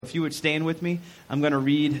If you would stand with me, I'm going to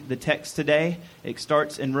read the text today. It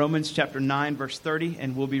starts in Romans chapter 9, verse 30,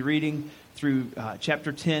 and we'll be reading through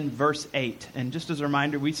chapter 10, verse 8. And just as a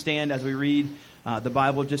reminder, we stand as we read the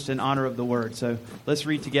Bible just in honor of the Word. So let's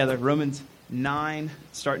read together Romans 9,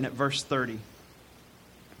 starting at verse 30.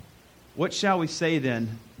 What shall we say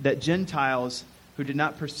then, that Gentiles who did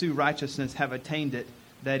not pursue righteousness have attained it,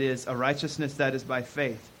 that is, a righteousness that is by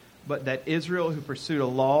faith, but that Israel who pursued a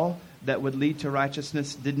law that would lead to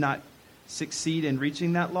righteousness did not succeed in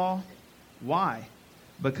reaching that law? Why?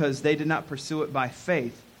 Because they did not pursue it by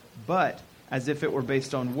faith, but as if it were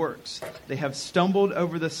based on works. They have stumbled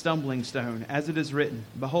over the stumbling stone, as it is written,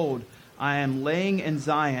 Behold, I am laying in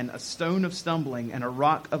Zion a stone of stumbling and a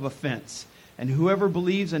rock of offense, and whoever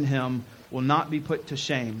believes in him will not be put to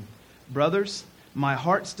shame. Brothers, my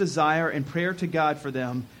heart's desire and prayer to God for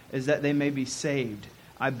them is that they may be saved.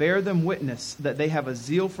 I bear them witness that they have a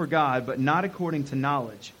zeal for God, but not according to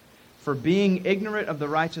knowledge. For being ignorant of the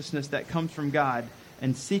righteousness that comes from God,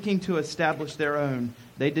 and seeking to establish their own,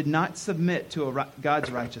 they did not submit to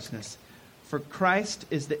God's righteousness. For Christ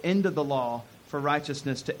is the end of the law for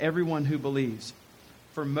righteousness to everyone who believes.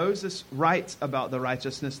 For Moses writes about the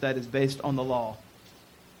righteousness that is based on the law,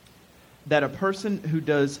 that a person who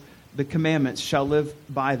does the commandments shall live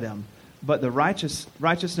by them. But the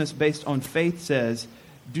righteousness based on faith says,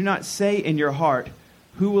 Do not say in your heart,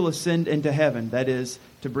 who will ascend into heaven, that is,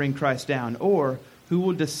 to bring Christ down, or who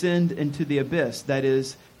will descend into the abyss, that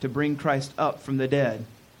is, to bring Christ up from the dead.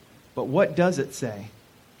 But what does it say?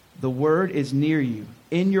 The word is near you,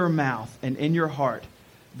 in your mouth and in your heart.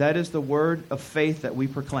 That is the word of faith that we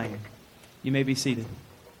proclaim. You may be seated.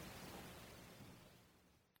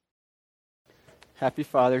 Happy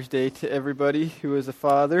Father's Day to everybody who is a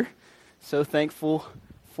father. So thankful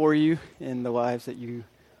for you and the lives that you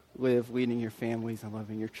live, leading your families and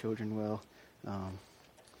loving your children well.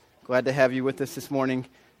 Glad to have you with us this morning.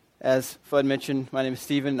 As Fudd mentioned, my name is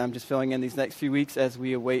Stephen. I'm just filling in these next few weeks as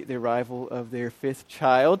we await the arrival of their fifth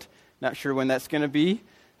child. Not sure when that's going to be,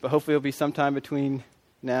 but hopefully it'll be sometime between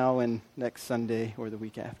now and next Sunday or the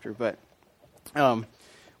week after. But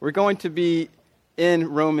we're going to be in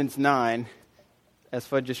Romans 9, as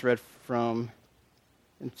Fudd just read from,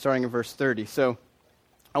 starting in verse 30. So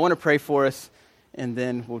I want to pray for us, and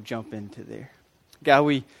then we'll jump into there. God,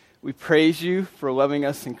 we praise you for loving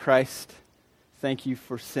us in Christ. Thank you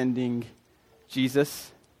for sending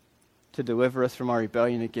Jesus to deliver us from our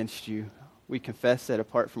rebellion against you. We confess that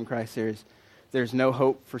apart from Christ, there's no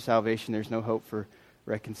hope for salvation. There's no hope for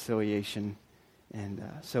reconciliation. And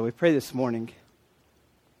so we pray this morning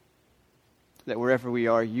that wherever we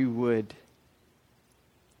are, you would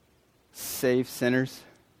save sinners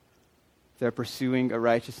that are pursuing a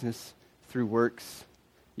righteousness through works.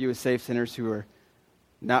 You would save sinners who are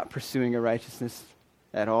not pursuing a righteousness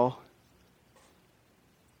at all.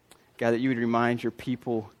 God, that you would remind your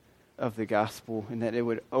people of the gospel, and that it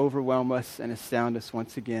would overwhelm us and astound us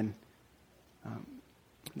once again.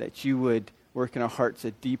 That you would work in our hearts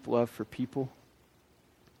a deep love for people,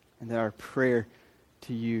 and that our prayer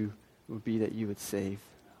to you would be that you would save.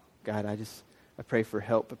 God, I pray for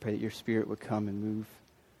help. I pray that your Spirit would come and move.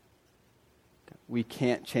 We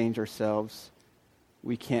can't change ourselves.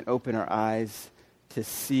 We can't open our eyes to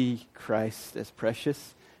see Christ as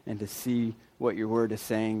precious and to see what your word is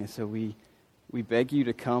saying. And so we beg you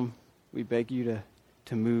to come. We beg you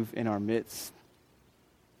to move in our midst,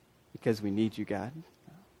 because we need you, God.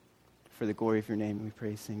 For the glory of your name, we pray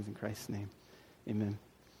these things in Christ's name. Amen.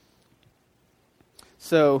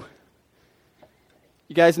 So,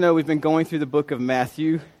 you guys know we've been going through the book of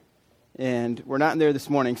Matthew, and we're not in there this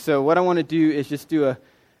morning. So what I want to do is just do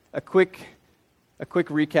a quick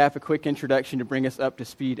recap, a quick introduction to bring us up to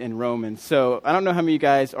speed in Romans. So I don't know how many of you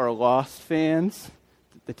guys are Lost fans,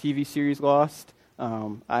 the TV series Lost.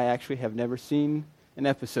 I actually have never seen an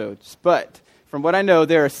episode, but from what I know,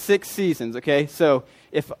 there are 6 seasons, okay? So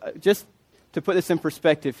if just to put this in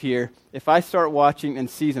perspective here, if I start watching in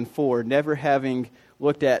season 4, never having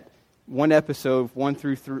looked at one episode, 1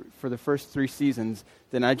 through for the first 3 seasons,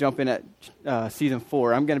 then I jump in at season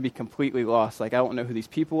 4, I'm going to be completely lost. Like, I won't know who these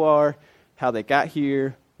people are, how they got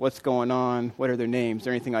here, what's going on, what are their names, or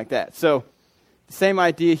anything like that. So the same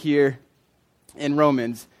idea here in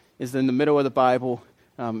Romans is in the middle of the Bible.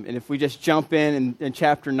 And if we just jump in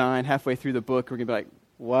chapter 9, halfway through the book, we're going to be like,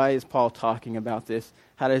 why is Paul talking about this?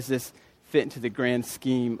 How does this fit into the grand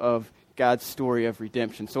scheme of God's story of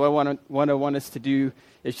redemption? So what I want us to do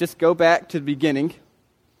is just go back to the beginning,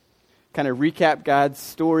 kind of recap God's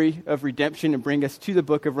story of redemption and bring us to the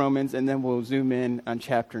book of Romans, and then we'll zoom in on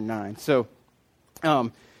chapter 9. So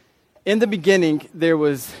in the beginning, there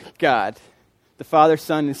was God. the Father,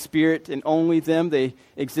 Son, and Spirit, and only them. They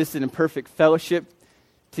existed in perfect fellowship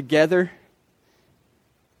together.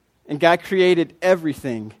 And God created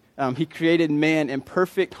everything. He created man in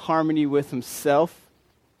perfect harmony with himself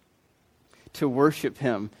to worship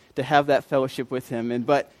him, to have that fellowship with him.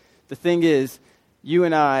 But the thing is, you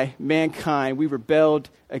and I, mankind, we rebelled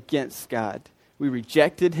against God. We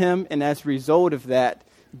rejected him, and as a result of that,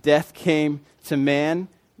 death came to man,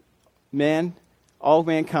 all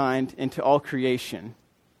mankind, and to all creation.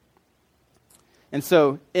 And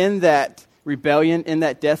so in that rebellion, in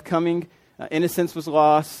that death coming, innocence was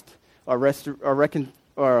lost, our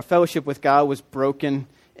fellowship with God was broken,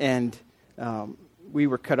 and we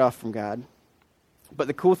were cut off from God. But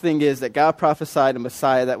the cool thing is that God prophesied a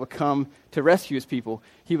Messiah that would come to rescue his people.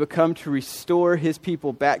 He would come to restore his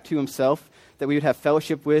people back to himself, that we would have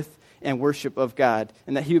fellowship with and worship of God,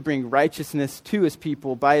 and that he would bring righteousness to his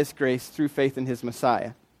people by his grace through faith in his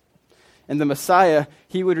Messiah. And the Messiah,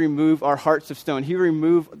 he would remove our hearts of stone. He would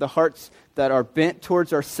remove the hearts that are bent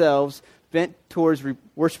towards ourselves, bent towards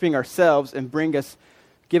worshiping ourselves, and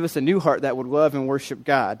give us a new heart that would love and worship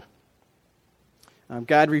God.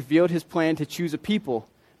 God revealed his plan to choose a people,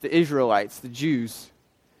 the Israelites, the Jews,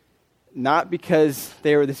 not because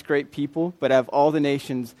they were this great people, but out of all the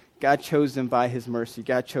nations, God chose them by his mercy.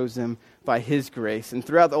 God chose them by his grace. And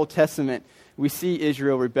throughout the Old Testament, we see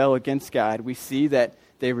Israel rebel against God. We see that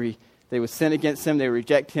they would sin against him, they would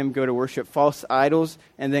reject him, go to worship false idols,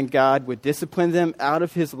 and then God would discipline them out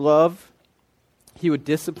of his love. He would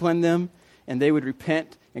discipline them, and they would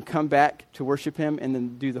repent and come back to worship him, and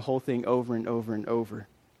then do the whole thing over and over and over.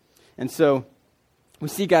 And so we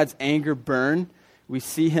see God's anger burn. We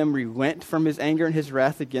see him relent from his anger and his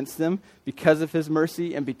wrath against them because of his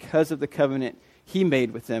mercy and because of the covenant he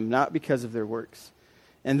made with them, not because of their works.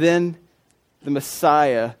 And then the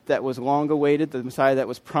Messiah that was long awaited, the Messiah that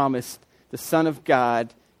was promised, the Son of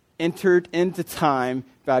God, entered into time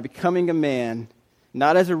by becoming a man,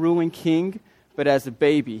 not as a ruling king, but as a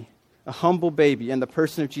baby, a humble baby in the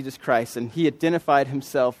person of Jesus Christ. And he identified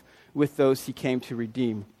himself with those he came to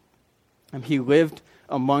redeem. And he lived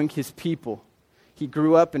among his people. He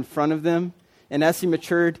grew up in front of them, and as he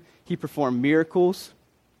matured, he performed miracles.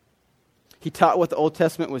 He taught what the Old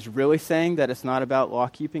Testament was really saying, that it's not about law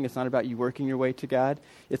keeping, it's not about you working your way to God.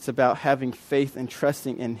 It's about having faith and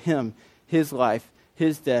trusting in him, his life,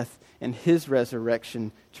 his death, and his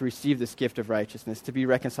resurrection to receive this gift of righteousness, to be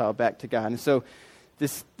reconciled back to God. And so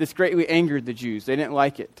this greatly angered the Jews. They didn't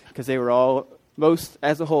like it because they were all, most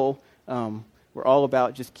as a whole, were all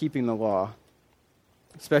about just keeping the law,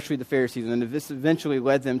 especially the Pharisees. And this eventually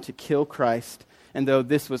led them to kill Christ. And though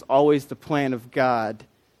this was always the plan of God,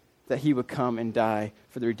 that he would come and die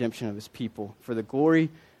for the redemption of his people, for the glory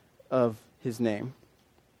of his name.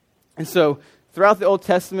 And so throughout the Old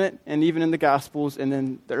Testament, and even in the Gospels, and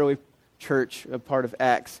then the early church, a part of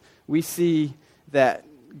Acts, we see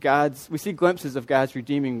glimpses of God's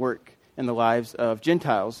redeeming work in the lives of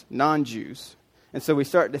Gentiles, non-Jews. And so we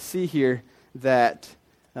start to see here that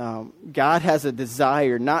God has a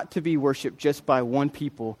desire not to be worshipped just by one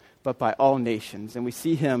people, but by all nations. And we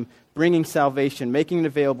see him bringing salvation, making it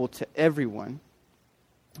available to everyone.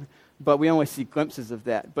 But we only see glimpses of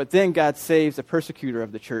that. But then God saves a persecutor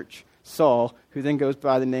of the church, Saul, who then goes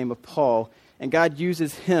by the name of Paul. And God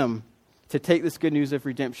uses him to take this good news of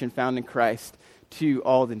redemption found in Christ to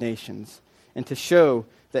all the nations, and to show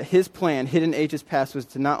that his plan, hidden ages past, was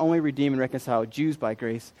to not only redeem and reconcile Jews by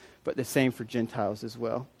grace, but the same for Gentiles as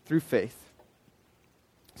well, through faith.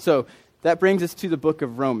 So that brings us to the book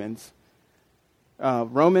of Romans.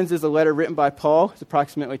 Romans is a letter written by Paul. It's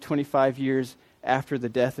approximately 25 years after the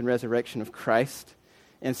death and resurrection of Christ.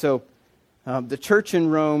 And so the church in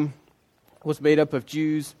Rome was made up of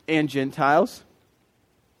Jews and Gentiles.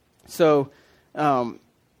 So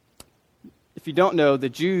if you don't know, the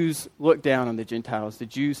Jews looked down on the Gentiles. The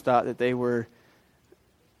Jews thought that they were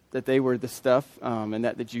the stuff, and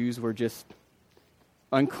that the Jews were just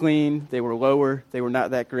unclean. They were lower. They were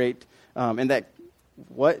not that great. And that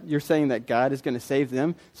what you're saying, that God is going to save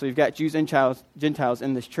them. So you've got Jews and Gentiles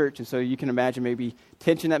in this church, and so you can imagine maybe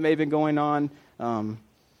tension that may have been going on,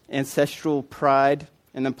 ancestral pride.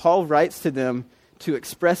 And then Paul writes to them to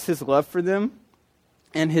express his love for them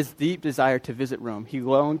and his deep desire to visit Rome. He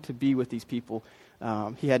longed to be with these people.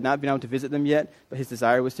 He had not been able to visit them yet, but his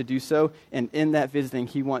desire was to do so. And in that visiting,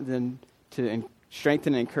 he wanted them to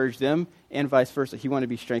strengthen and encourage them, and vice versa. He wanted to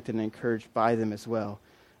be strengthened and encouraged by them as well.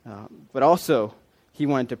 But also, he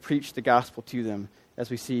wanted to preach the gospel to them, as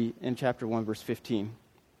we see in chapter 1, verse 15.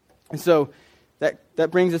 And so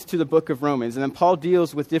that brings us to the book of Romans. And then Paul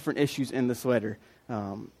deals with different issues in this letter.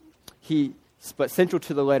 He but central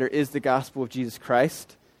to the letter is the gospel of Jesus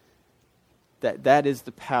Christ, that is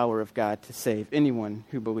the power of God to save anyone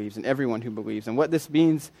who believes and everyone who believes, and what this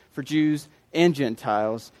means for Jews and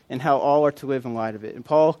Gentiles, and how all are to live in light of it. And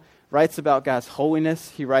Paul writes about God's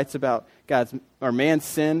holiness. He writes about man's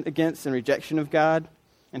sin against and rejection of God,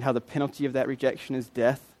 and how the penalty of that rejection is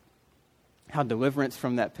death, how deliverance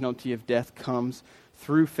from that penalty of death comes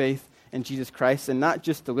through faith in Jesus Christ, and not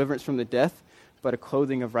just deliverance from the death, but a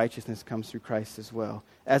clothing of righteousness comes through Christ as well,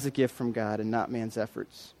 as a gift from God and not man's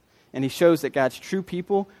efforts. And he shows that God's true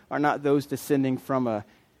people are not those descending from an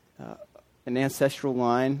ancestral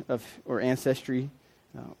line of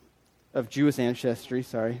Jewish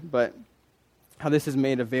ancestry, but how this is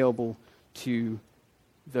made available to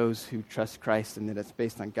those who trust Christ, and that it's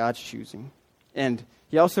based on God's choosing. And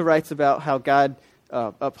he also writes about how God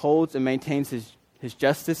upholds and maintains his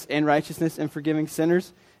justice and righteousness in forgiving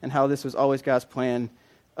sinners, and how this was always God's plan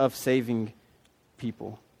of saving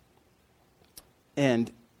people. And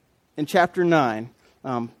in chapter 9,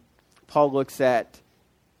 Paul looks at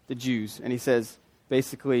the Jews, and he says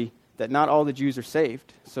basically that not all the Jews are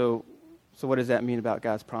saved. So what does that mean about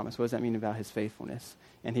God's promise? What does that mean about his faithfulness?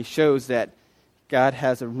 And he shows that God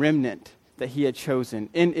has a remnant that he had chosen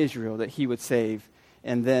in Israel that he would save.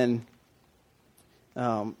 And then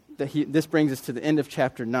this brings us to the end of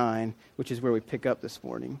chapter 9, which is where we pick up this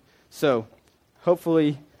morning. So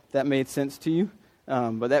hopefully that made sense to you.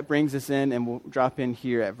 But that brings us in, and we'll drop in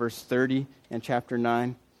here at verse 30 in chapter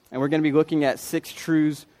 9. And we're going to be looking at 6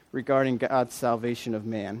 truths regarding God's salvation of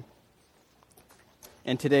man.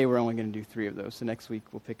 And today we're only going to do 3 of those. So next week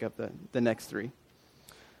we'll pick up the next 3.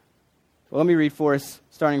 Well, let me read for us,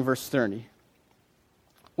 starting verse 30.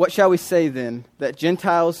 What shall we say then? That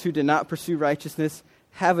Gentiles who did not pursue righteousness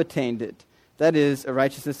have attained it. That is, a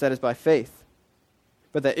righteousness that is by faith.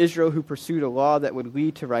 But that Israel, who pursued a law that would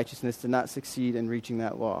lead to righteousness, did not succeed in reaching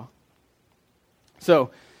that law.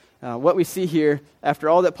 So, what we see here, after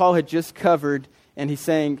all that Paul had just covered, and he's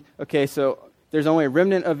saying, okay, so there's only a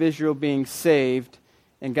remnant of Israel being saved,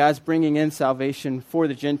 and God's bringing in salvation for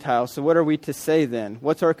the Gentiles. So what are we to say then?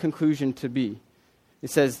 What's our conclusion to be?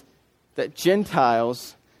 It says that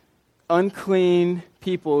Gentiles, unclean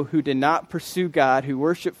people who did not pursue God, who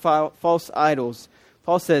worship false idols,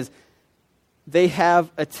 Paul says, they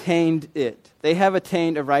have attained it. They have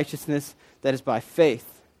attained a righteousness that is by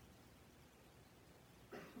faith.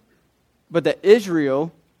 But that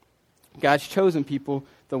Israel, God's chosen people,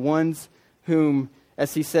 the ones whom,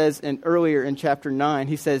 as he says earlier in chapter 9,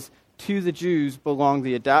 he says, to the Jews belong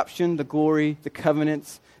the adoption, the glory, the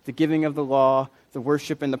covenants, the giving of the law, the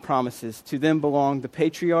worship, and the promises. To them belong the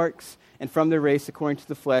patriarchs, and from their race, according to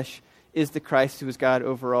the flesh, is the Christ who is God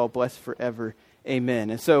over all, blessed forever. Amen.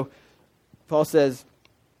 And so, Paul says,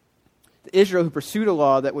 Israel who pursued a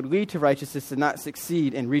law that would lead to righteousness did not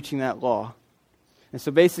succeed in reaching that law. And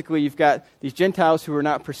so basically you've got these Gentiles who are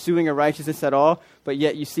not pursuing a righteousness at all, but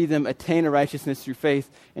yet you see them attain a righteousness through faith.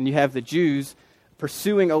 And you have the Jews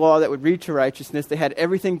pursuing a law that would lead to righteousness. They had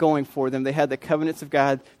everything going for them. They had the covenants of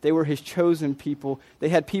God. They were his chosen people. They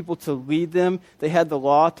had people to lead them. They had the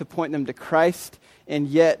law to point them to Christ. And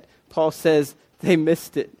yet, Paul says, they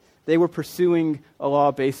missed it. They were pursuing a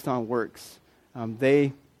law based on works.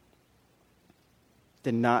 They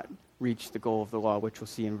did not reach the goal of the law, which we'll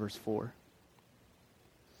see in verse 4.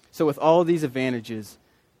 So with all these advantages,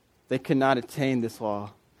 they could not attain this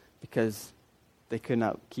law because they could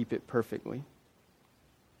not keep it perfectly.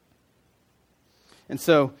 And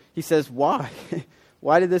so he says, why?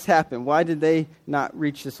 Why did this happen? Why did they not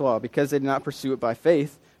reach this law? Because they did not pursue it by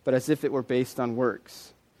faith, but as if it were based on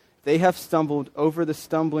works. They have stumbled over the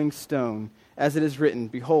stumbling stone, as it is written,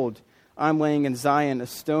 behold, I'm laying in Zion a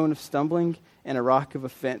stone of stumbling and a rock of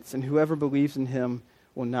offense, and whoever believes in him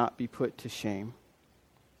will not be put to shame.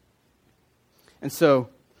 And so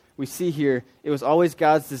we see here, it was always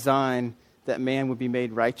God's design that man would be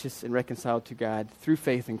made righteous and reconciled to God through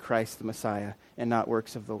faith in Christ the Messiah and not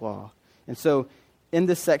works of the law. And so in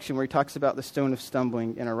this section where he talks about the stone of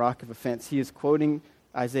stumbling and a rock of offense, he is quoting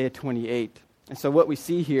Isaiah 28. And so what we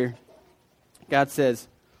see here, God says,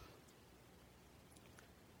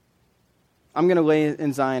 I'm going to lay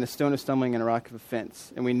in Zion a stone of stumbling and a rock of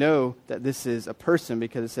offense. And we know that this is a person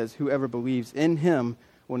because it says, whoever believes in him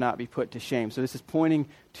will not be put to shame. So this is pointing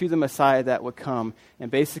to the Messiah that would come. And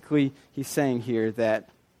basically, he's saying here that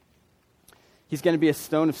he's going to be a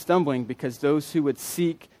stone of stumbling because those who would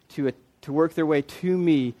seek to work their way to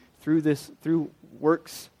me through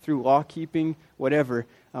works, through law keeping, whatever,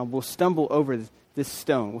 will stumble over this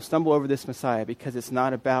stone, will stumble over this Messiah because it's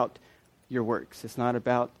not about your works. It's not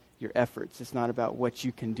about your efforts. It's not about what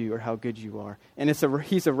you can do or how good you are. And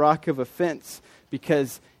he's a rock of offense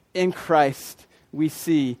because in Christ we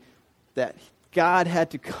see that God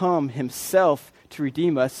had to come himself to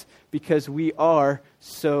redeem us because we are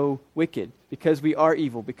so wicked, because we are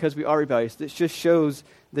evil, because we are rebellious. This just shows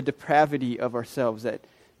the depravity of ourselves,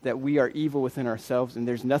 that we are evil within ourselves, and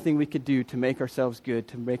there's nothing we could do to make ourselves good,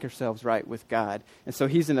 to make ourselves right with God. And so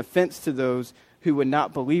he's an offense to those who would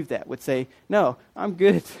not believe that, would say, no, I'm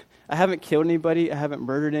good. I haven't killed anybody. I haven't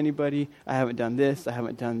murdered anybody. I haven't done this. I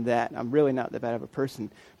haven't done that. I'm really not that bad of a person.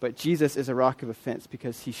 But Jesus is a rock of offense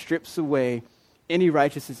because he strips away any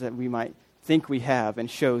righteousness that we might think we have and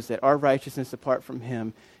shows that our righteousness apart from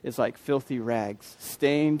him is like filthy rags,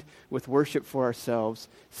 stained with worship for ourselves,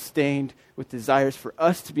 stained with desires for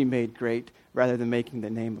us to be made great rather than making the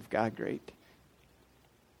name of God great,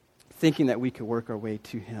 thinking that we could work our way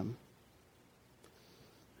to him.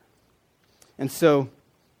 And so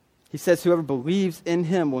he says, whoever believes in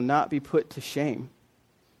him will not be put to shame.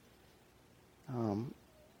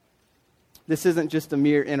 This isn't just a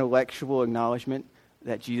mere intellectual acknowledgement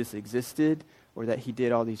that Jesus existed or that he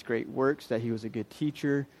did all these great works, that he was a good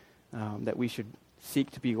teacher, that we should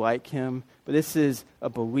seek to be like him. But this is a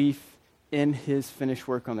belief in his finished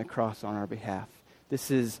work on the cross on our behalf.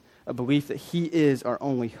 This is a belief that he is our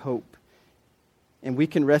only hope. And we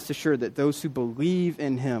can rest assured that those who believe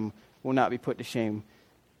in him will not be put to shame.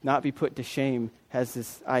 Not be put to shame has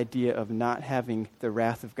this idea of not having the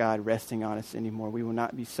wrath of God resting on us anymore. We will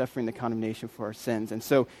not be suffering the condemnation for our sins. And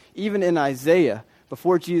so even in Isaiah,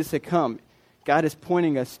 before Jesus had come, God is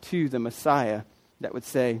pointing us to the Messiah that would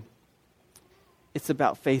say, it's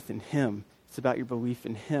about faith in him. It's about your belief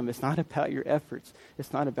in him. It's not about your efforts.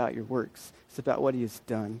 It's not about your works. It's about what he has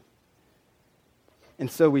done. And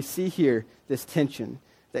so we see here this tension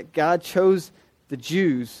that God chose the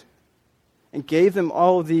Jews and gave them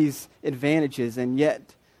all of these advantages, and yet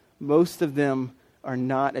most of them are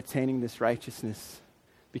not attaining this righteousness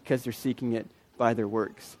because they're seeking it by their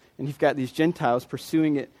works. And you've got these Gentiles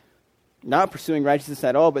pursuing it, not pursuing righteousness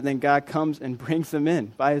at all, but then God comes and brings them in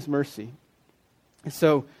by his mercy. And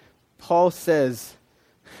so Paul says,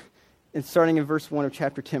 and starting in verse 1 of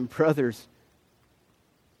chapter 10, brothers,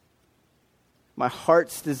 my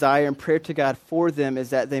heart's desire and prayer to God for them is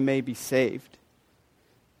that they may be saved.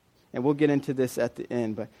 And we'll get into this at the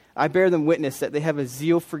end, but I bear them witness that they have a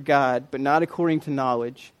zeal for God, but not according to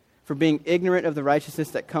knowledge. For being ignorant of the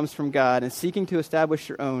righteousness that comes from God and seeking to establish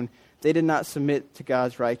their own, they did not submit to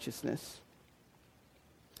God's righteousness.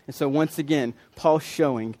 And so once again, Paul's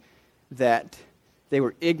showing that they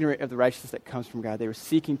were ignorant of the righteousness that comes from God. They were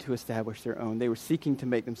seeking to establish their own. They were seeking to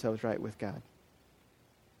make themselves right with God.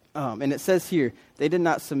 And it says here, they did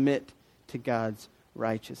not submit to God's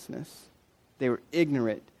righteousness. They were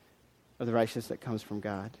ignorant of the righteousness that comes from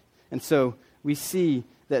God. And so we see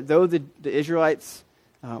that though the Israelites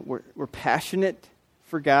were passionate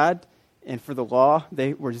for God and for the law,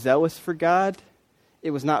 they were zealous for God,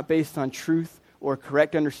 it was not based on truth or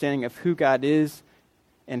correct understanding of who God is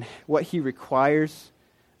and what he requires.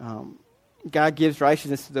 God gives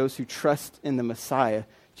righteousness to those who trust in the Messiah,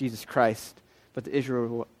 Jesus Christ. But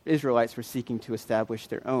the Israelites were seeking to establish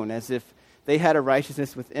their own, as if they had a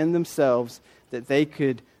righteousness within themselves that they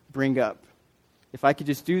could bring up. If I could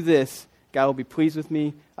just do this, God will be pleased with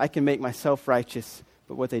me. I can make myself righteous.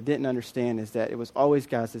 But what they didn't understand is that it was always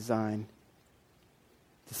God's design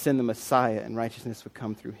to send the Messiah, and righteousness would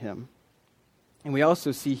come through him. And we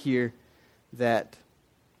also see here that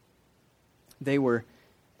they were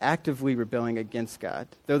actively rebelling against God.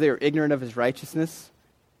 Though they were ignorant of his righteousness,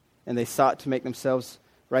 and they sought to make themselves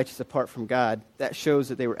righteous apart from God, that shows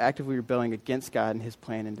that they were actively rebelling against God and his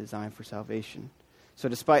plan and design for salvation. So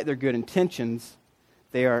despite their good intentions,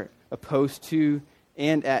 they are opposed to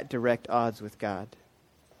and at direct odds with God.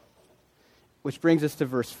 Which brings us to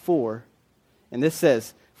verse 4. And this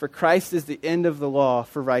says, for Christ is the end of the law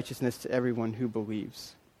for righteousness to everyone who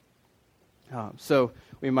believes. So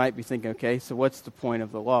we might be thinking, okay, so what's the point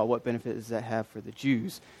of the law? What benefit does that have for the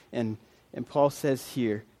Jews? And Paul says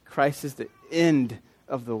here, Christ is the end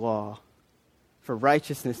of the law for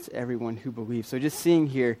righteousness to everyone who believes. So just seeing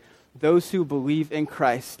here, those who believe in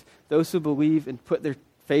Christ, those who believe and put their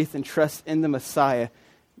faith and trust in the Messiah,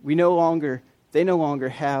 they no longer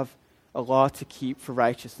have a law to keep for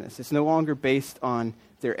righteousness. It's no longer based on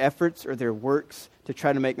their efforts or their works to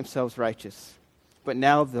try to make themselves righteous. But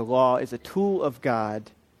now the law is a tool of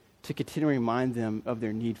God to continually remind them of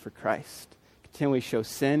their need for Christ, continually show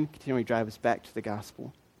sin, continually drive us back to the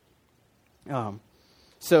gospel.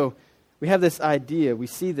 So we have this idea, we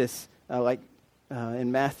see this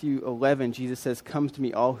in Matthew 11, Jesus says, come to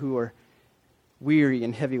me all who are weary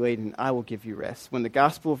and heavy laden, I will give you rest. When the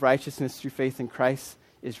gospel of righteousness through faith in Christ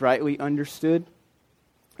is rightly understood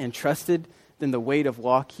and trusted, then the weight of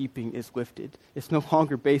law keeping is lifted. It's no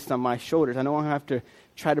longer based on my shoulders. I no longer have to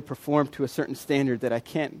try to perform to a certain standard that I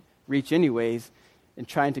can't reach anyways, and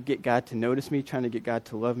trying to get God to notice me, trying to get God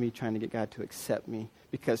to love me, trying to get God to accept me.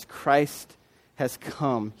 Because Christ has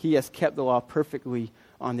come. He has kept the law perfectly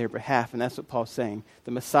on their behalf. And that's what Paul's saying.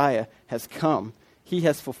 The Messiah has come. He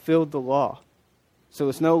has fulfilled the law. So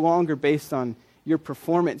it's no longer based on your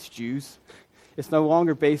performance, Jews. It's no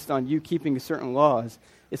longer based on you keeping certain laws.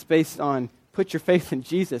 It's based on put your faith in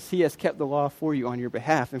Jesus. He has kept the law for you on your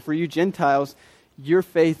behalf. And for you Gentiles, your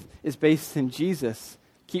faith is based in Jesus.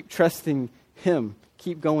 Keep trusting Him.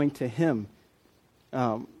 Keep going to Him.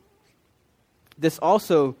 There's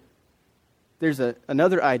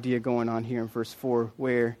another idea going on here in verse 4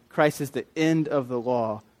 where Christ is the end of the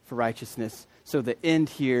law for righteousness. So the end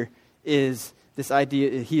here is this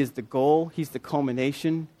idea, He is the goal, He's the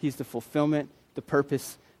culmination, He's the fulfillment, the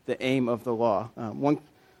purpose, the aim of the law.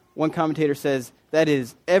 One commentator says, that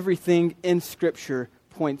is, everything in Scripture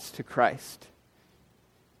points to Christ.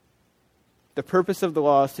 The purpose of the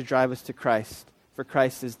law is to drive us to Christ, for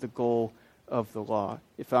Christ is the goal of the law.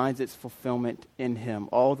 It finds its fulfillment in Him.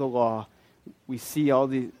 All the law, we see all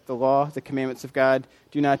the law, the commandments of God.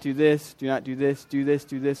 Do not do this, do not do this, do this,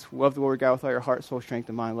 do this. Love the Lord God with all your heart, soul, strength,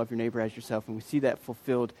 and mind. Love your neighbor as yourself. And we see that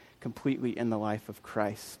fulfilled completely in the life of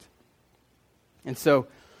Christ. And so,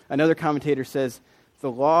 another commentator says,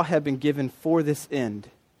 the law had been given for this end,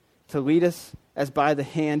 to lead us as by the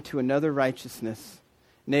hand to another righteousness.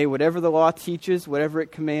 Nay, whatever the law teaches, whatever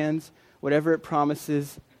it commands, whatever it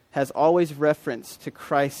promises, has always reference to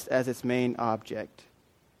Christ as its main object.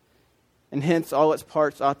 And hence all its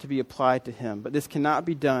parts ought to be applied to Him. But this cannot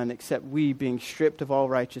be done except we, being stripped of all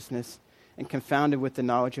righteousness and confounded with the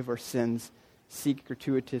knowledge of our sins, seek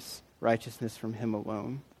gratuitous righteousness from Him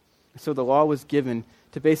alone. So the law was given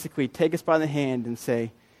to basically take us by the hand and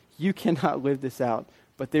say, you cannot live this out,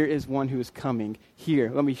 but there is one who is coming. Here,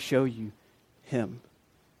 let me show you Him.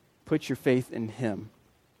 Put your faith in Him.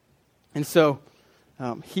 And so,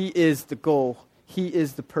 He is the goal. He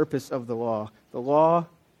is the purpose of the law. The law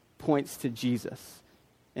points to Jesus.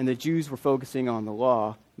 And the Jews were focusing on the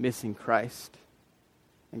law, missing Christ.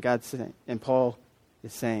 And Paul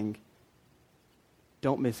is saying,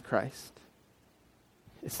 don't miss Christ.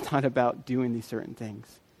 It's not about doing these certain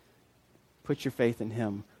things. Put your faith in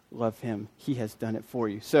Him. Love Him. He has done it for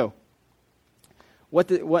you. So,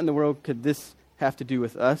 what in the world could this have to do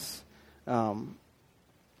with us?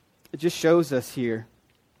 It just shows us here,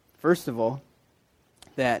 first of all,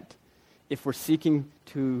 that if we're seeking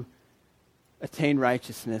to attain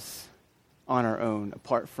righteousness on our own,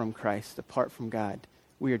 apart from Christ, apart from God,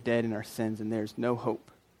 we are dead in our sins, and there's no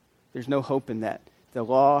hope. There's no hope in that. The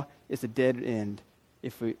law is a dead end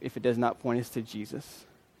if it does not point us to Jesus.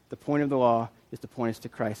 The point of the law is to point us to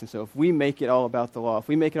Christ. And so if we make it all about the law, if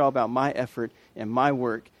we make it all about my effort and my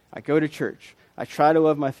work, I go to church, I try to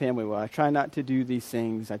love my family well, I try not to do these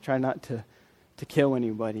things, I try not to kill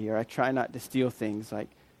anybody, or I try not to steal things, like,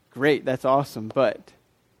 great, that's awesome, but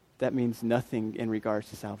that means nothing in regards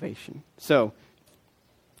to salvation. So,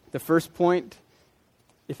 the first point,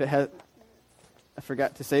 I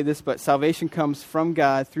forgot to say this, but salvation comes from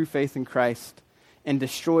God through faith in Christ and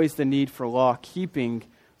destroys the need for law keeping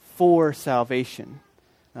for salvation.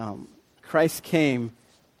 Christ came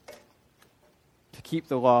to keep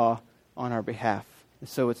the law on our behalf, and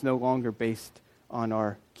so it's no longer based on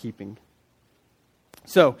our keeping.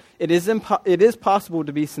 So it is possible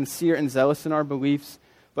to be sincere and zealous in our beliefs,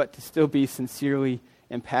 but to still be sincerely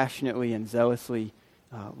and passionately and zealously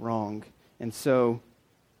wrong. And so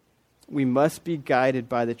we must be guided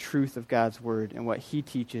by the truth of God's word and what He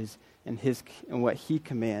teaches and what He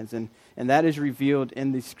commands. And that is revealed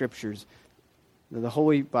in the Scriptures, the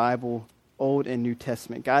Holy Bible, Old and New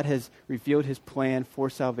Testament. God has revealed His plan for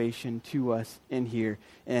salvation to us in here.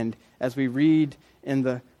 And as we read in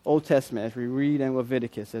the Old Testament, as we read in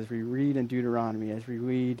Leviticus, as we read in Deuteronomy, as we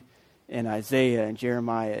read in Isaiah and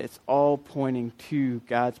Jeremiah, it's all pointing to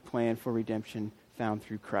God's plan for redemption found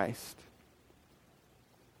through Christ.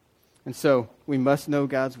 And so we must know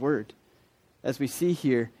God's word. As we see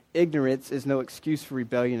here, ignorance is no excuse for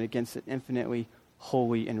rebellion against an infinitely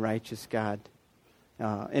holy and righteous God.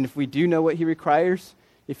 And if we do know what He requires,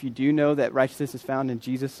 if you do know that righteousness is found in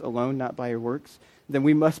Jesus alone, not by your works, then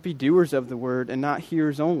we must be doers of the word and not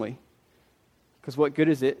hearers only. Because what good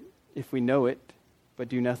is it if we know it, but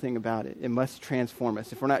do nothing about it? It must transform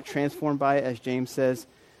us. If we're not transformed by it, as James says,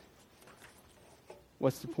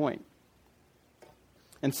 what's the point?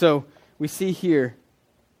 And so we see here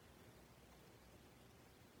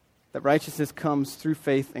But righteousness comes through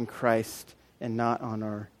faith in Christ and not on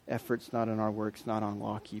our efforts, not on our works, not on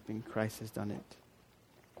law keeping. Christ has done it.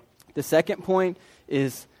 The second point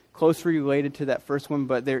is closely related to that first one,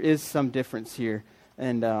 but there is some difference here.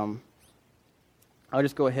 And I'll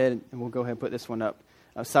just go ahead and we'll go ahead and put this one up.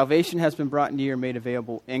 Salvation has been brought near, made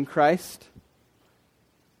available in Christ.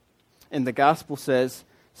 And the gospel says,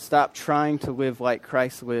 stop trying to live like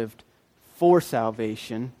Christ lived for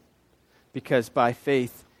salvation, because by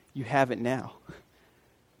faith you have it now.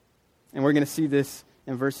 And we're going to see this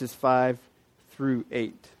in verses 5 through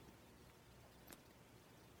 8.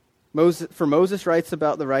 Moses writes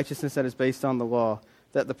about the righteousness that is based on the law,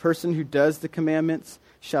 that the person who does the commandments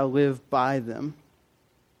shall live by them.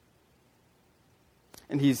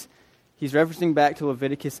 And he's referencing back to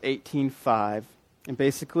Leviticus 18:5. And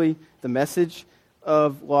basically, the message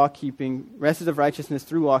of law keeping, message of righteousness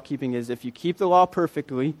through law keeping is, if you keep the law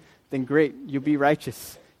perfectly, then great, you'll be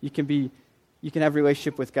righteous. You can have a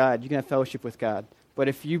relationship with God. You can have fellowship with God. But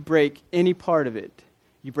if you break any part of it,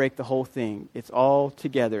 you break the whole thing. It's all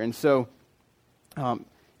together. And so,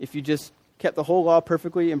 if you just kept the whole law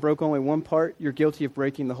perfectly and broke only one part, you're guilty of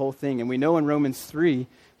breaking the whole thing. And we know in Romans 3,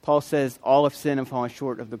 Paul says, all have sinned and fallen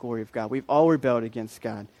short of the glory of God. We've all rebelled against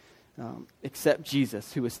God, except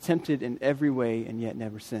Jesus, who was tempted in every way and yet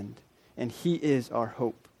never sinned. And he is our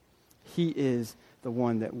hope. He is the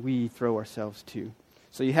one that we throw ourselves to.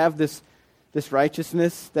 So you have this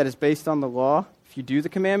righteousness that is based on the law. If you do the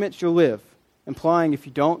commandments, you'll live. Implying if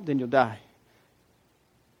you don't, then you'll die.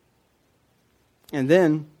 And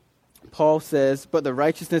then Paul says, but the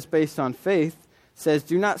righteousness based on faith says,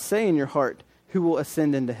 do not say in your heart, who will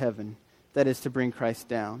ascend into heaven, that is to bring Christ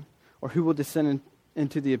down, or who will descend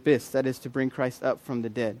into the abyss, that is to bring Christ up from the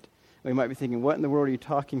dead. We might be thinking, what in the world are you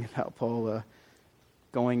talking about, Paul?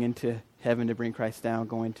 Going into heaven to bring Christ down,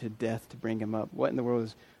 going to death to bring him up.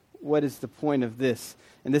 What is the point of this?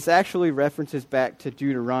 And this actually references back to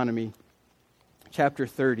Deuteronomy chapter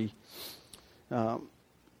 30. And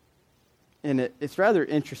it's rather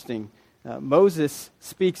interesting. Moses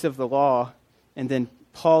speaks of the law, and then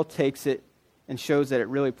Paul takes it and shows that it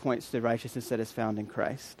really points to the righteousness that is found in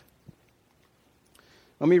Christ.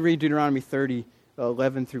 Let me read Deuteronomy 30,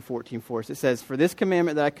 11 through 14 for us. It says, for this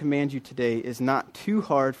commandment that I command you today is not too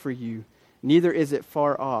hard for you, neither is it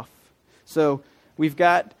far off. So we've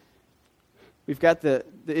got the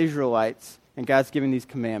Israelites, and God's giving these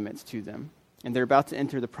commandments to them. And they're about to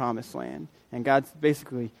enter the promised land. And God's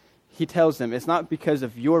basically, he tells them, it's not because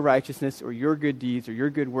of your righteousness or your good deeds or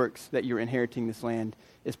your good works that you're inheriting this land.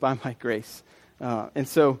 It's by my grace.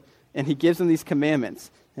 And he gives them these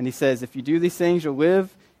commandments. And he says, if you do these things, you'll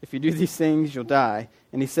live. If you do these things, you'll die.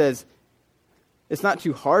 And he says, it's not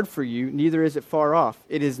too hard for you, neither is it far off.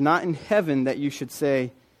 It is not in heaven that you should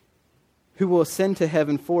say, who will ascend to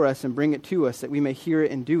heaven for us and bring it to us, that we may hear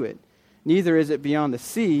it and do it. Neither is it beyond the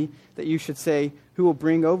sea that you should say, who will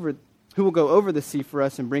go over the sea for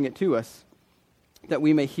us and bring it to us, that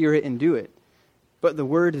we may hear it and do it. But the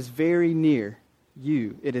word is very near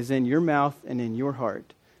you. It is in your mouth and in your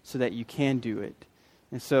heart, so that you can do it.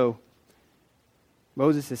 And so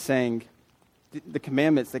Moses is saying, the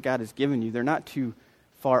commandments that God has given you, they're not too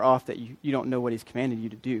far off that you don't know what he's commanded you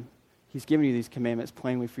to do. He's given you these commandments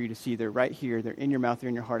plainly for you to see. They're right here. They're in your mouth. They're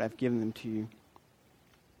in your heart. I've given them to you.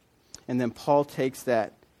 And then Paul takes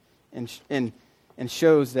that and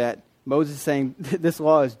shows that Moses is saying this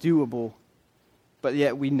law is doable, but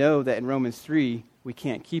yet we know that in Romans 3 we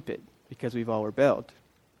can't keep it because we've all rebelled.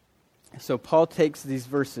 So Paul takes these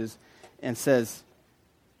verses and says,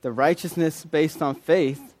 the righteousness based on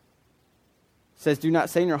faith says, do not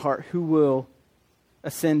say in your heart, who will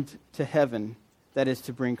ascend to heaven, that is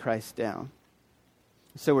to bring Christ down.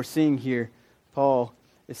 So we're seeing here, Paul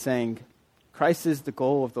is saying, Christ is the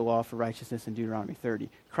goal of the law for righteousness in Deuteronomy 30.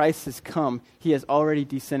 Christ has come. He has already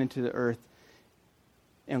descended to the earth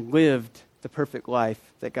and lived the perfect life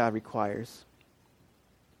that God requires.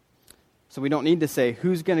 So we don't need to say,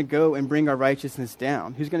 who's going to go and bring our righteousness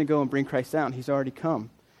down? Who's going to go and bring Christ down? He's already come.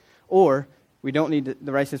 Or we don't need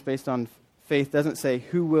the righteousness based on faith doesn't say,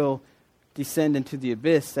 who will descend into the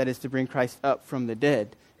abyss, that is to bring Christ up from the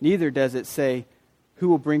dead. Neither does it say, who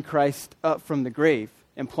will bring Christ up from the grave,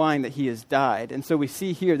 implying that he has died. And so we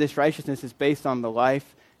see here this righteousness is based on the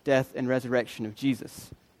life, death, and resurrection of Jesus,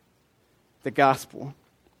 the gospel.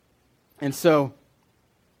 And so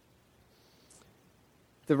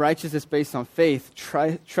the righteousness based on faith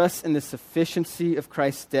trusts in the sufficiency of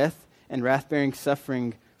Christ's death and wrath-bearing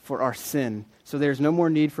suffering for our sin. So there's no more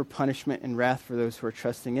need for punishment and wrath for those who are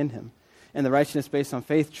trusting in him. And the righteousness based on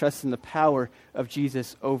faith trusts in the power of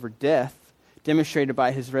Jesus over death, demonstrated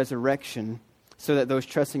by his resurrection, so that those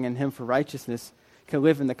trusting in him for righteousness can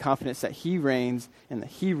live in the confidence that he reigns and that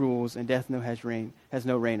he rules and death has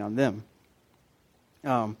no reign on them.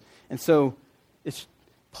 And so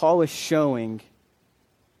Paul is showing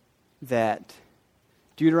that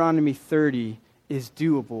Deuteronomy 30 is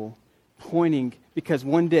doable, pointing, because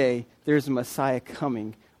one day there's a Messiah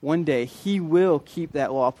coming. One day he will keep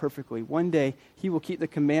that law perfectly. One day he will keep the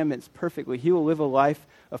commandments perfectly. He will live a life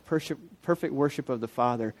of perfect worship of the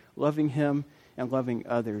Father, loving him and loving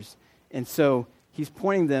others. And so he's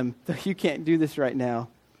pointing them, though you can't do this right now,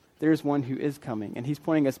 there's one who is coming. And he's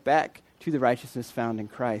pointing us back to the righteousness found in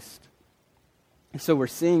Christ. And so we're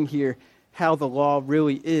seeing here how the law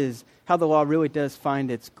really does find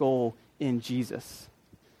its goal in Jesus.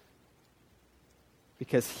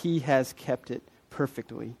 Because he has kept it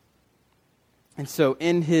perfectly. And so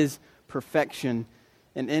in his perfection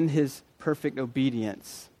and in his perfect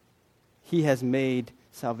obedience, he has made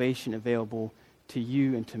salvation available to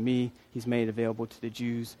you and to me. He's made it available to the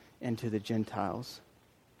Jews and to the Gentiles.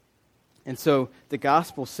 And so the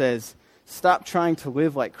gospel says, stop trying to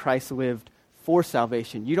live like Christ lived for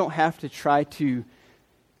salvation. You don't have to try to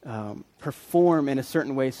perform in a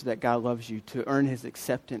certain way so that God loves you, to earn his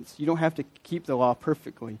acceptance. You don't have to keep the law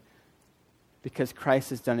perfectly because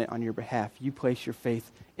Christ has done it on your behalf. You place your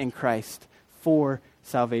faith in Christ for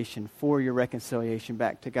salvation, for your reconciliation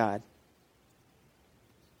back to God.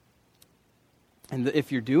 And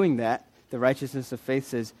if you're doing that, the righteousness of faith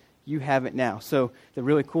says you have it now. So the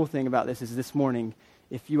really cool thing about this is this morning,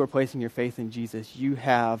 if you are placing your faith in Jesus, you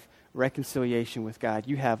have reconciliation with God.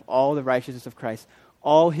 You have all the righteousness of Christ.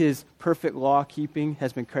 All his perfect law keeping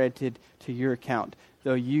has been credited to your account.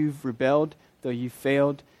 Though you've rebelled, though you've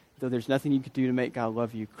failed, though there's nothing you could do to make God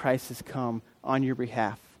love you, Christ has come on your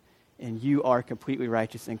behalf, and you are completely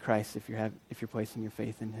righteous in Christ if you're placing your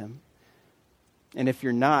faith in him. And if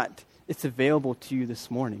you're not, it's available to you this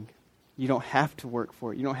morning. You don't have to work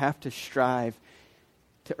for it. You don't have to strive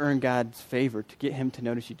to earn God's favor, to get him to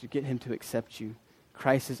notice you, to get him to accept you.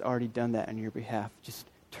 Christ has already done that on your behalf. Just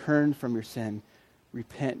turn from your sin,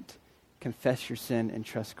 repent, confess your sin, and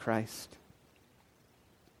trust Christ.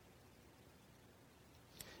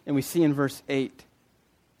 And we see in verse 8,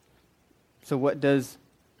 so what does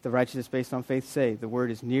the righteousness based on faith say? The word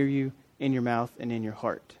is near you, in your mouth, and in your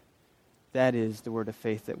heart. That is the word of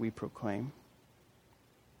faith that we proclaim.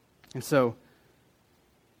 And so,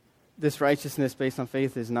 this righteousness based on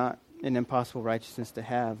faith is not an impossible righteousness to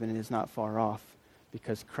have, and it is not far off,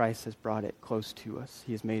 because Christ has brought it close to us.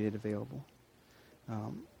 He has made it available. A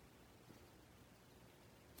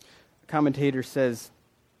commentator says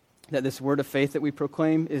that this word of faith that we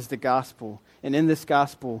proclaim is the gospel. And in this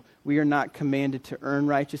gospel, we are not commanded to earn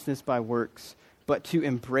righteousness by works, but to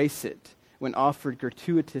embrace it when offered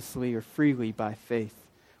gratuitously or freely by faith.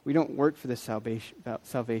 We don't work for this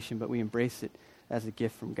salvation, but we embrace it as a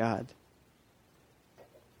gift from God.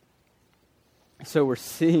 So we're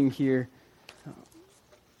seeing here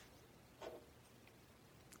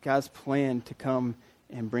God's plan to come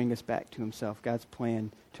and bring us back to himself. God's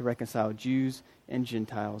plan to reconcile Jews and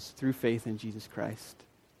Gentiles through faith in Jesus Christ.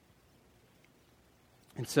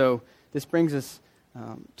 And so this brings us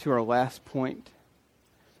to our last point,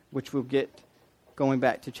 which we'll get going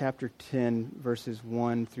back to chapter 10, verses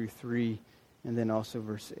 1 through 3, and then also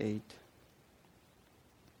verse 8.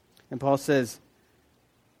 And Paul says,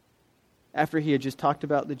 after he had just talked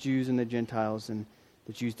about the Jews and the Gentiles, and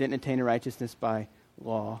the Jews didn't attain to righteousness by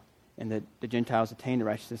law, and the Gentiles attained to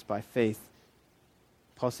righteousness by faith,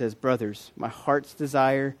 Paul says, brothers, my heart's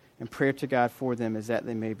desire and prayer to God for them is that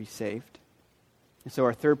they may be saved. And so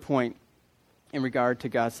our third point in regard to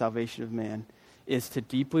God's salvation of man is to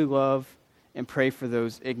deeply love and pray for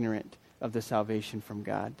those ignorant of the salvation from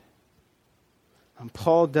God.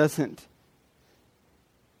 Paul doesn't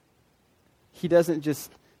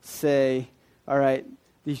just say, all right,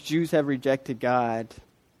 these Jews have rejected God.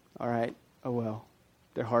 All right, oh well,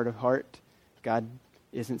 they're hard of heart. God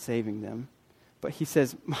isn't saving them. But he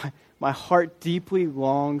says, my heart deeply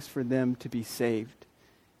longs for them to be saved.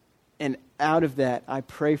 And out of that, I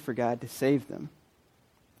pray for God to save them.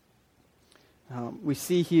 We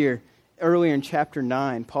see here, earlier in chapter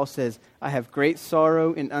 9, Paul says, I have great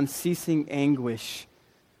sorrow and unceasing anguish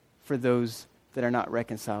for those that are not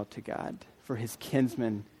reconciled to God, for his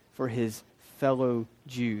kinsmen, for his fellow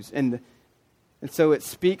Jews. And so it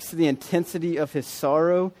speaks to the intensity of his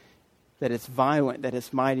sorrow, that it's violent, that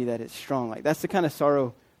it's mighty, that it's strong. Like that's the kind of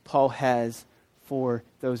sorrow Paul has for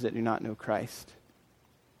those that do not know Christ.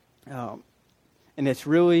 And it's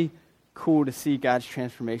really cool to see God's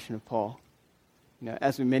transformation of Paul. You know,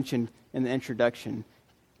 as we mentioned in the introduction,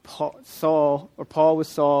 Paul was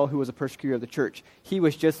Saul, who was a persecutor of the church. He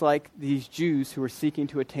was just like these Jews who were seeking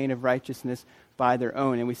to attain of righteousness by their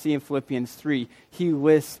own. And we see in Philippians 3, he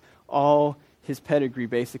lists all his pedigree,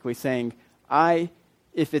 basically saying,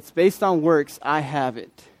 if it's based on works, I have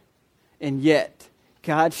it. And yet,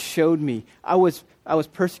 God showed me. I was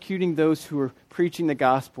persecuting those who were preaching the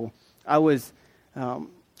gospel. I was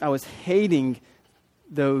hating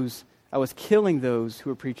those. I was killing those who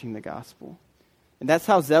were preaching the gospel. And that's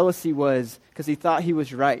how zealous he was, because he thought he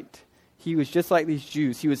was right. He was just like these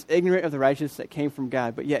Jews. He was ignorant of the righteousness that came from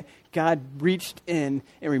God, but yet God reached in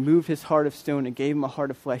and removed his heart of stone and gave him a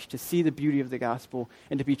heart of flesh to see the beauty of the gospel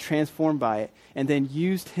and to be transformed by it, and then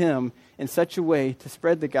used him in such a way to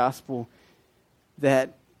spread the gospel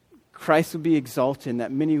that Christ would be exalted and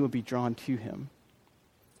that many would be drawn to him.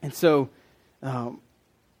 And so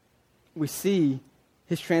we see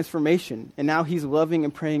his transformation, and now he's loving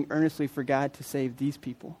and praying earnestly for God to save these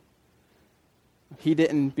people. He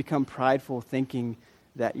didn't become prideful thinking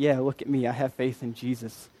that, yeah, look at me, I have faith in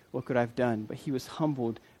Jesus, look what I've done. But he was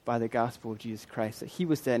humbled by the gospel of Jesus Christ, that he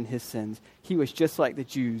was dead in his sins. He was just like the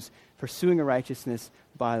Jews, pursuing a righteousness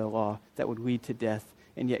by the law that would lead to death.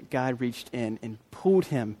 And yet God reached in and pulled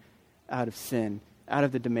him out of sin, out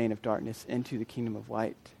of the domain of darkness, into the kingdom of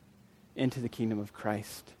light, into the kingdom of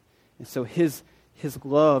Christ. And so his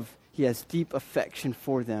love, he has deep affection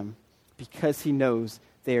for them because he knows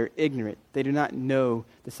they are ignorant. They do not know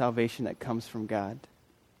the salvation that comes from God.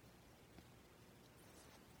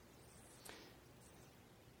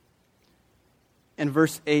 And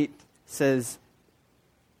verse 8 says,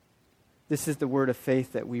 this is the word of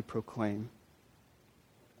faith that we proclaim.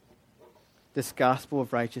 This gospel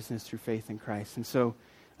of righteousness through faith in Christ. And so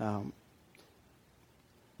our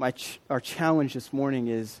challenge this morning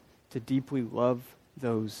is to deeply love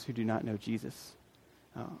those who do not know Jesus.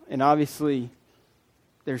 And obviously,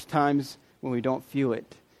 there's times when we don't feel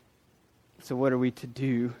it. So what are we to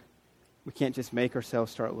do? We can't just make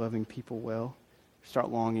ourselves start loving people well,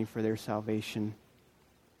 start longing for their salvation.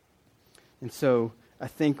 And so I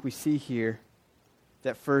think we see here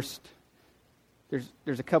that first,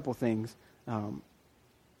 there's a couple things.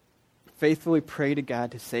 Faithfully pray to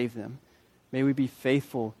God to save them. May we be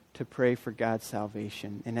faithful to pray for God's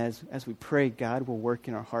salvation. And as we pray, God will work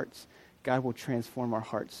in our hearts. God will transform our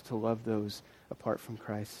hearts to love those apart from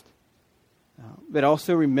Christ. But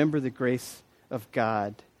also remember the grace of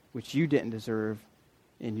God, which you didn't deserve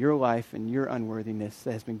in your life and your unworthiness,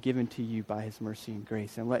 that has been given to you by his mercy and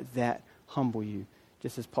grace. And let that humble you.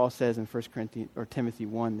 Just as Paul says in 1 Timothy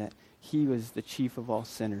 1, that he was the chief of all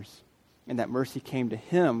sinners. And that mercy came to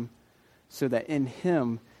him so that in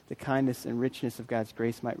him the kindness and richness of God's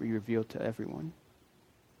grace might be revealed to everyone.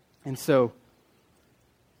 And so,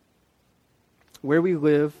 where we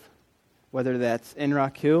live, whether that's in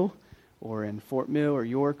Rock Hill or in Fort Mill or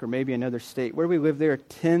York or maybe another state, where we live, there are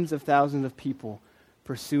tens of thousands of people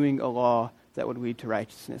pursuing a law that would lead to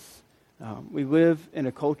righteousness. We live in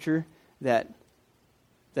a culture that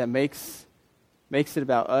makes it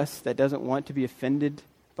about us, that doesn't want to be offended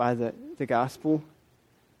by the gospel.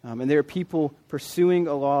 And there are people pursuing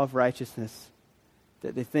a law of righteousness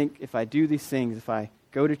that they think, if I do these things, if I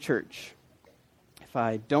go to church, if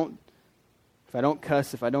I don't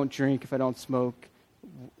cuss, if I don't drink, if I don't smoke,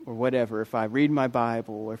 or whatever, if I read my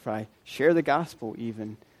Bible, or if I share the gospel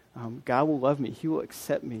even, God will love me. He will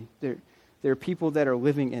accept me. There are people that are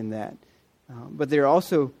living in that. But there are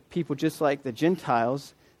also people just like the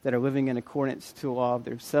Gentiles that are living in accordance to the law of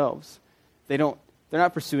themselves. They're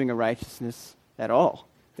not pursuing a righteousness at all.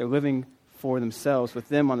 They're living for themselves with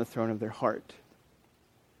them on the throne of their heart.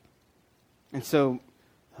 And so,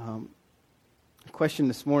 the question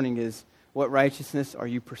this morning is, what righteousness are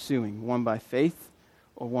you pursuing? One by faith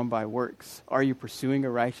or one by works? Are you pursuing a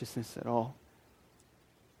righteousness at all?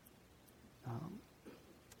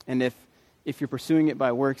 And if you're pursuing it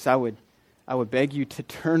by works, I would beg you to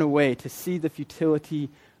turn away, to see the futility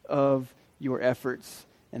of your efforts,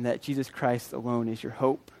 and that Jesus Christ alone is your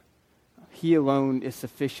hope. He alone is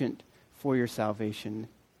sufficient for your salvation.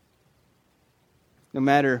 No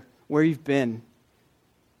matter where you've been,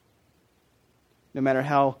 no matter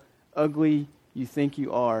how ugly you think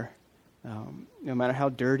you are, no matter how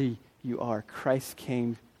dirty you are, Christ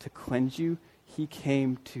came to cleanse you. He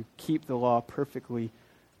came to keep the law perfectly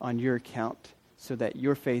on your account so that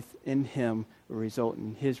your faith in him will result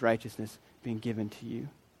in his righteousness being given to you.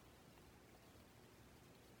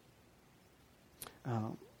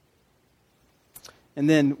 And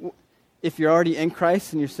then if you're already in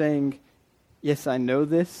Christ and you're saying, yes, I know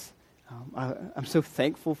this, I'm so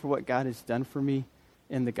thankful for what God has done for me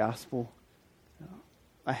in the gospel.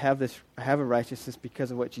 I have a righteousness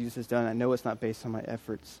because of what Jesus has done. I know it's not based on my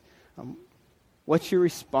efforts. What's your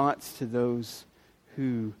response to those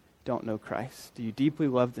who don't know Christ? Do you deeply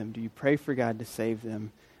love them? Do you pray for God to save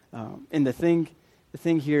them? And the thing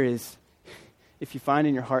here is, if you find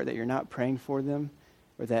in your heart that you're not praying for them,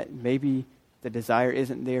 or that maybe the desire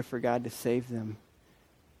isn't there for God to save them,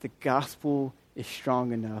 the gospel is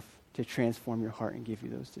strong enough to transform your heart and give you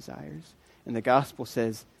those desires. And the gospel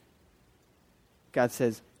says, God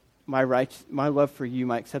says, my love for you,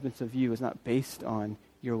 my acceptance of you is not based on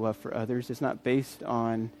your love for others. It's not based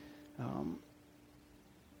on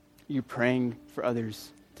you praying for others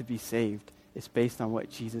to be saved. It's based on what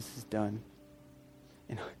Jesus has done.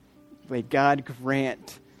 And may God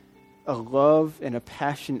grant a love and a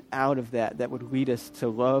passion out of that would lead us to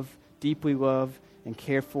love, deeply love, and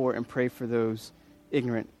care for and pray for those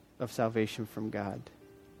ignorant of salvation from God.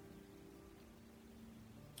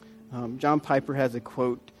 John Piper has a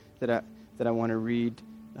quote that I want to read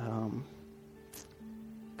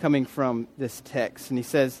coming from this text. And he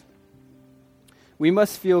says, "We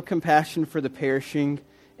must feel compassion for the perishing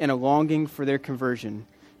and a longing for their conversion,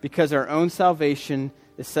 because our own salvation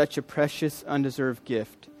is such a precious, undeserved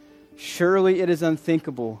gift. Surely it is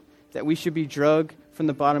unthinkable that we should be dragged from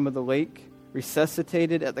the bottom of the lake,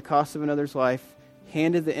 resuscitated at the cost of another's life,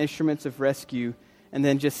 handed the instruments of rescue, and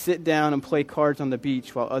then just sit down and play cards on the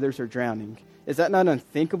beach while others are drowning. Is that not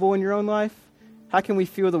unthinkable in your own life? How can we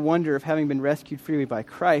feel the wonder of having been rescued freely by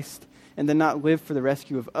Christ and then not live for the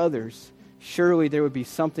rescue of others? Surely there would be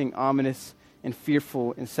something ominous and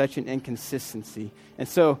fearful in such an inconsistency." And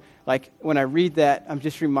so, when I read that, I'm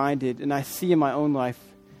just reminded, and I see in my own life,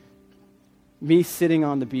 me sitting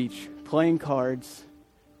on the beach, playing cards,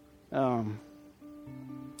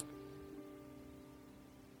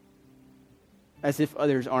 as if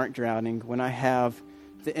others aren't drowning, when I have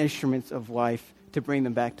the instruments of life to bring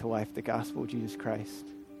them back to life, the gospel of Jesus Christ.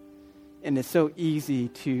 And it's so easy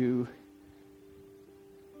to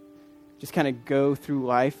just kind of go through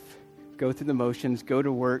life, go through the motions, go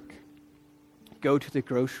to work, go to the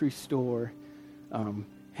grocery store,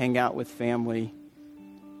 hang out with family,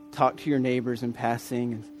 talk to your neighbors in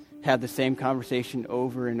passing, and have the same conversation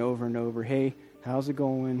over and over and over. Hey, how's it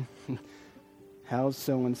going? How's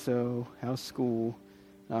so-and-so? How's school?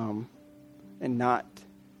 And not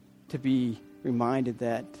to be reminded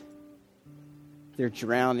that they're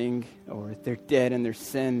drowning or they're dead in their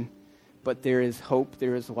sin, but there is hope,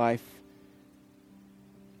 there is life.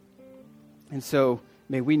 And so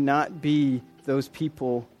may we not be those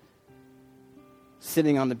people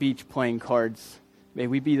sitting on the beach playing cards. May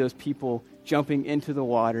we be those people jumping into the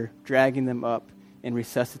water, dragging them up, and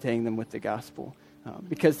resuscitating them with the gospel.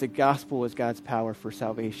 Because the gospel is God's power for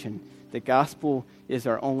salvation. The gospel is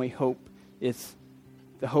our only hope. It's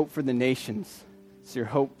the hope for the nations. It's your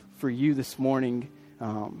hope for you this morning.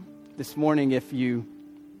 If you've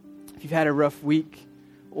had a rough week,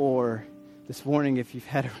 or this morning if you've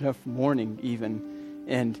had a rough morning even,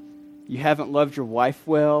 and you haven't loved your wife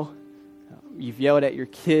well, you've yelled at your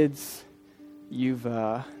kids, you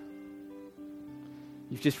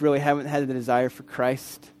just really haven't had the desire for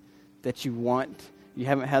Christ that you want, you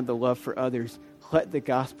haven't had the love for others, let the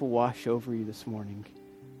gospel wash over you this morning.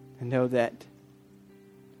 And know that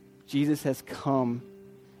Jesus has come,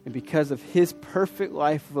 and because of his perfect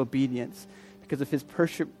life of obedience, because of his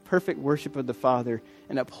perfect worship of the Father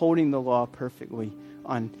and upholding the law perfectly,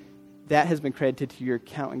 that has been credited to your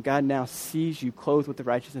account. And God now sees you clothed with the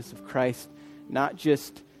righteousness of Christ, not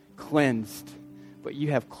just cleansed, but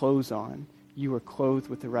you have clothes on. You are clothed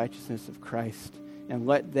with the righteousness of Christ. And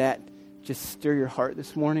let that just stir your heart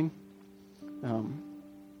this morning.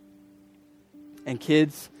 And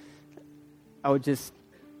kids, I would just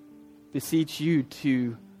beseech you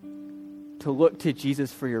to look to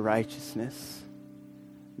Jesus for your righteousness.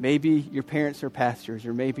 Maybe your parents are pastors,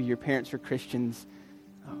 or maybe your parents are Christians.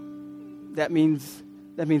 That means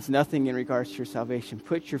nothing in regards to your salvation.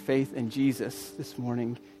 Put your faith in Jesus this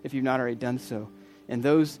morning if you've not already done so. And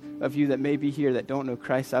those of you that may be here that don't know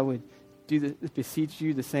Christ, I would beseech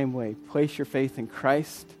you the same way. Place your faith in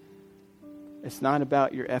Christ. It's not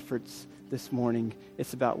about your efforts this morning.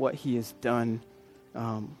 It's about what he has done.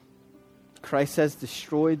 Christ has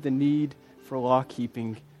destroyed the need for law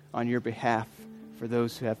keeping on your behalf for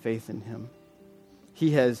those who have faith in him.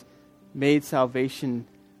 He has made salvation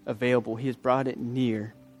available. He has brought it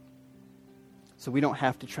near. So we don't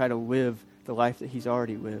have to try to live the life that he's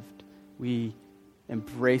already lived. We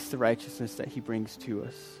embrace the righteousness that he brings to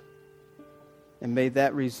us. And may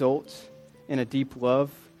that result in a deep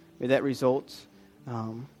love. May that result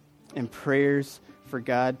in prayers for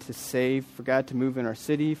God to save, for God to move in our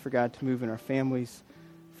city, for God to move in our families.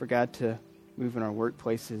 for God to move in our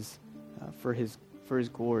workplaces for His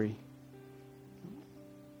glory.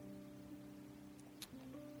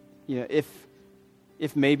 If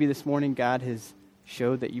maybe this morning God has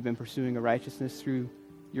showed that you've been pursuing a righteousness through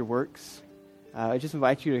your works, I just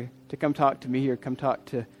invite you to come talk to me or come talk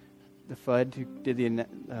to the FUD who did the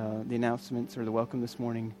announcements or the welcome this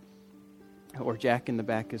morning, or Jack in the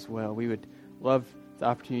back as well. We would love the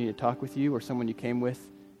opportunity to talk with you or someone you came with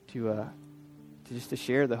to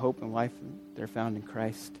share the hope and life that are found in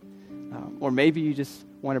Christ. Or maybe you just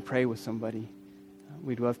want to pray with somebody.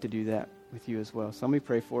 We'd love to do that with you as well. So let me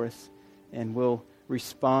pray for us, and we'll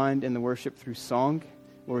respond in the worship through song.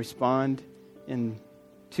 We'll respond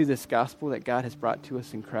to this gospel that God has brought to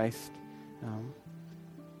us in Christ.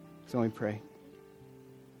 So let me pray.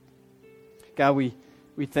 God, we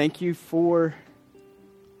thank you for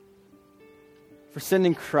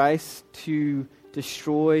sending Christ to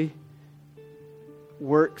destroy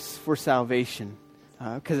works for salvation.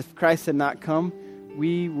 Because if Christ had not come,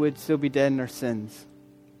 we would still be dead in our sins.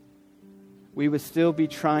 We would still be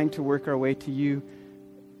trying to work our way to you,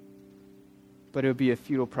 but it would be a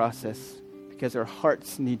futile process because our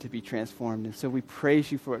hearts need to be transformed. And so we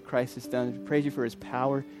praise you for what Christ has done. We praise you for his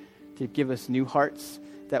power to give us new hearts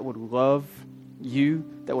that would love you,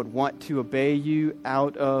 that would want to obey you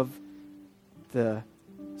out of the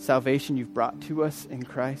salvation you've brought to us in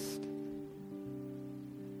Christ.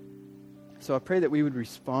 So I pray that we would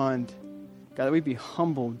respond, God, that we'd be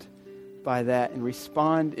humbled by that and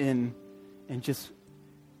respond in just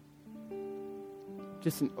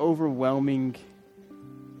an overwhelming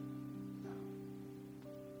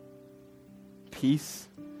peace,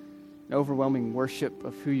 an overwhelming worship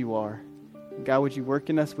of who you are. God, would you work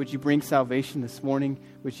in us? Would you bring salvation this morning?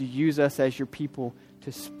 Would you use us as your people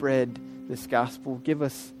to spread this gospel? Give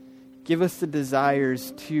us the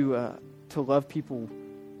desires to love people.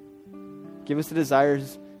 Give us the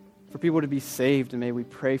desires for people to be saved, and may we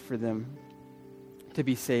pray for them to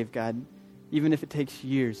be saved, God. Even if it takes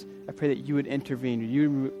years, I pray that you would intervene,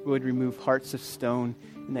 you would remove hearts of stone,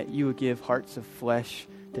 and that you would give hearts of flesh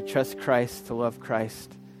to trust Christ, to love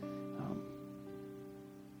Christ,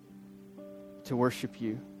 to worship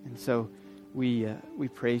you. And so we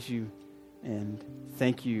praise you and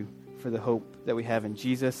thank you for the hope that we have in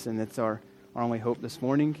Jesus, and that's our only hope this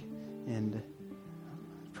morning. And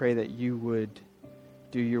pray that you would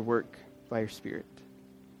do your work by your Spirit.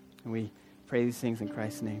 And we pray these things in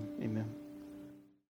Christ's name. Amen.